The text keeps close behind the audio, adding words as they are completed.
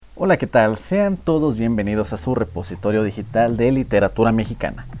Hola, ¿qué tal? Sean todos bienvenidos a su repositorio digital de literatura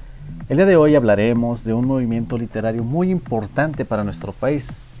mexicana. El día de hoy hablaremos de un movimiento literario muy importante para nuestro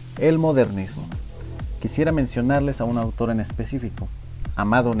país, el modernismo. Quisiera mencionarles a un autor en específico,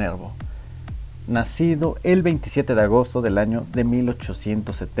 Amado Nervo, nacido el 27 de agosto del año de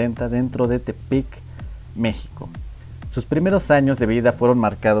 1870 dentro de Tepic, México. Sus primeros años de vida fueron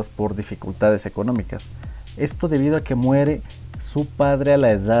marcados por dificultades económicas, esto debido a que muere su padre a la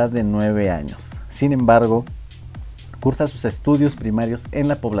edad de 9 años. Sin embargo, cursa sus estudios primarios en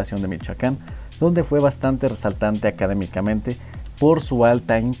la población de Michoacán, donde fue bastante resaltante académicamente por su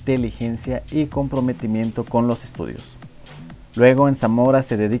alta inteligencia y comprometimiento con los estudios. Luego en Zamora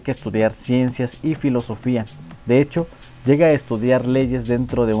se dedica a estudiar ciencias y filosofía. De hecho, llega a estudiar leyes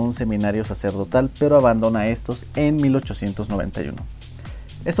dentro de un seminario sacerdotal, pero abandona estos en 1891.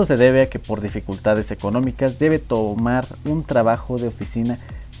 Esto se debe a que por dificultades económicas debe tomar un trabajo de oficina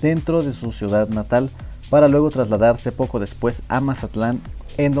dentro de su ciudad natal para luego trasladarse poco después a Mazatlán,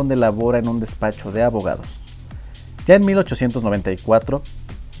 en donde labora en un despacho de abogados. Ya en 1894,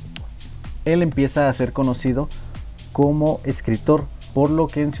 él empieza a ser conocido como escritor, por lo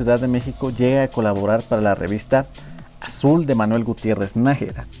que en Ciudad de México llega a colaborar para la revista Azul de Manuel Gutiérrez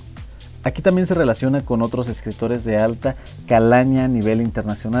Nájera. Aquí también se relaciona con otros escritores de alta calaña a nivel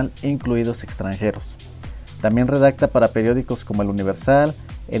internacional, incluidos extranjeros. También redacta para periódicos como El Universal,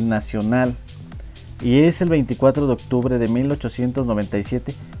 El Nacional, y es el 24 de octubre de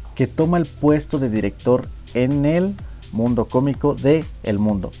 1897 que toma el puesto de director en el mundo cómico de El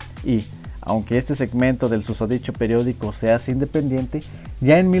Mundo. Y, aunque este segmento del susodicho periódico se hace independiente,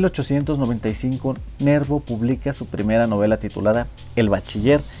 ya en 1895 Nervo publica su primera novela titulada El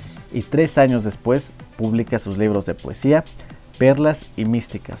Bachiller, y 3 años después publica sus libros de poesía, Perlas y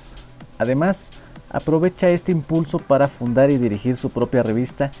Místicas. Además, aprovecha este impulso para fundar y dirigir su propia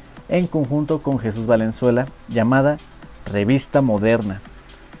revista en conjunto con Jesús Valenzuela, llamada Revista Moderna.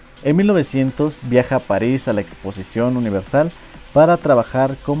 En 1900 viaja a París a la Exposición Universal para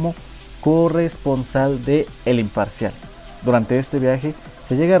trabajar como corresponsal de El Imparcial. Durante este viaje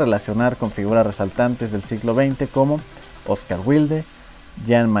se llega a relacionar con figuras resaltantes del siglo XX como Oscar Wilde,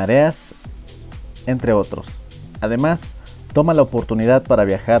 Jean Marais, entre otros. Además, toma la oportunidad para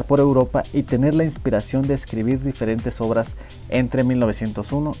viajar por Europa y tener la inspiración de escribir diferentes obras entre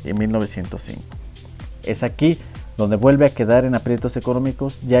 1901 y 1905. Es aquí donde vuelve a quedar en aprietos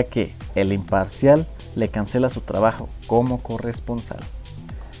económicos, ya que El Imparcial le cancela su trabajo como corresponsal.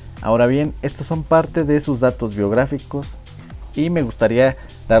 Ahora bien, estos son parte de sus datos biográficos y me gustaría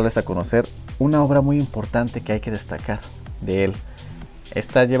darles a conocer una obra muy importante que hay que destacar de él.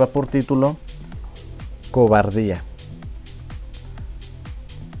 Esta lleva por título Cobardía.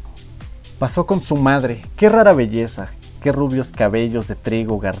 Pasó con su madre, qué rara belleza, qué rubios cabellos de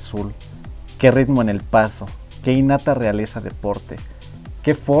trigo garzul, qué ritmo en el paso, qué innata realeza de porte,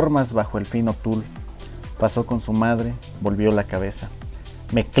 qué formas bajo el fino tul. Pasó con su madre, volvió la cabeza,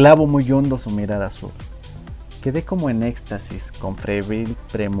 me clavo muy hondo su mirada azul. Quedé como en éxtasis, con febril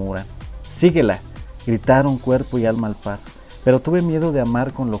premura. Síguela, gritaron cuerpo y alma al par. Pero tuve miedo de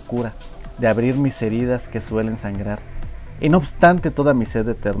amar con locura, de abrir mis heridas que suelen sangrar. Y no obstante toda mi sed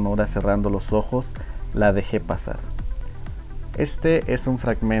de ternura, cerrando los ojos, la dejé pasar. Este es un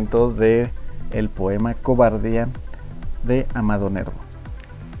fragmento del poema Cobardía de Amado Nervo.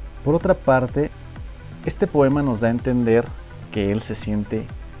 Por otra parte, este poema nos da a entender que él se siente,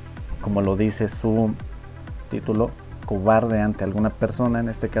 como lo dice su título, cobarde ante alguna persona. En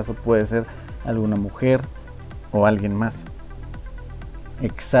este caso puede ser alguna mujer o alguien más.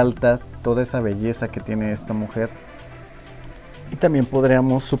 Exalta toda esa belleza que tiene esta mujer, y también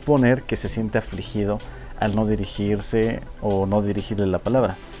podríamos suponer que se siente afligido al no dirigirse o no dirigirle la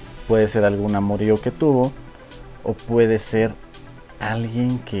palabra. Puede ser algún amorío que tuvo, o puede ser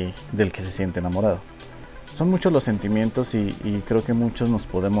alguien del que se siente enamorado. Son muchos los sentimientos y creo que muchos nos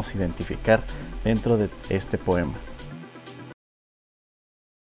podemos identificar dentro de este poema.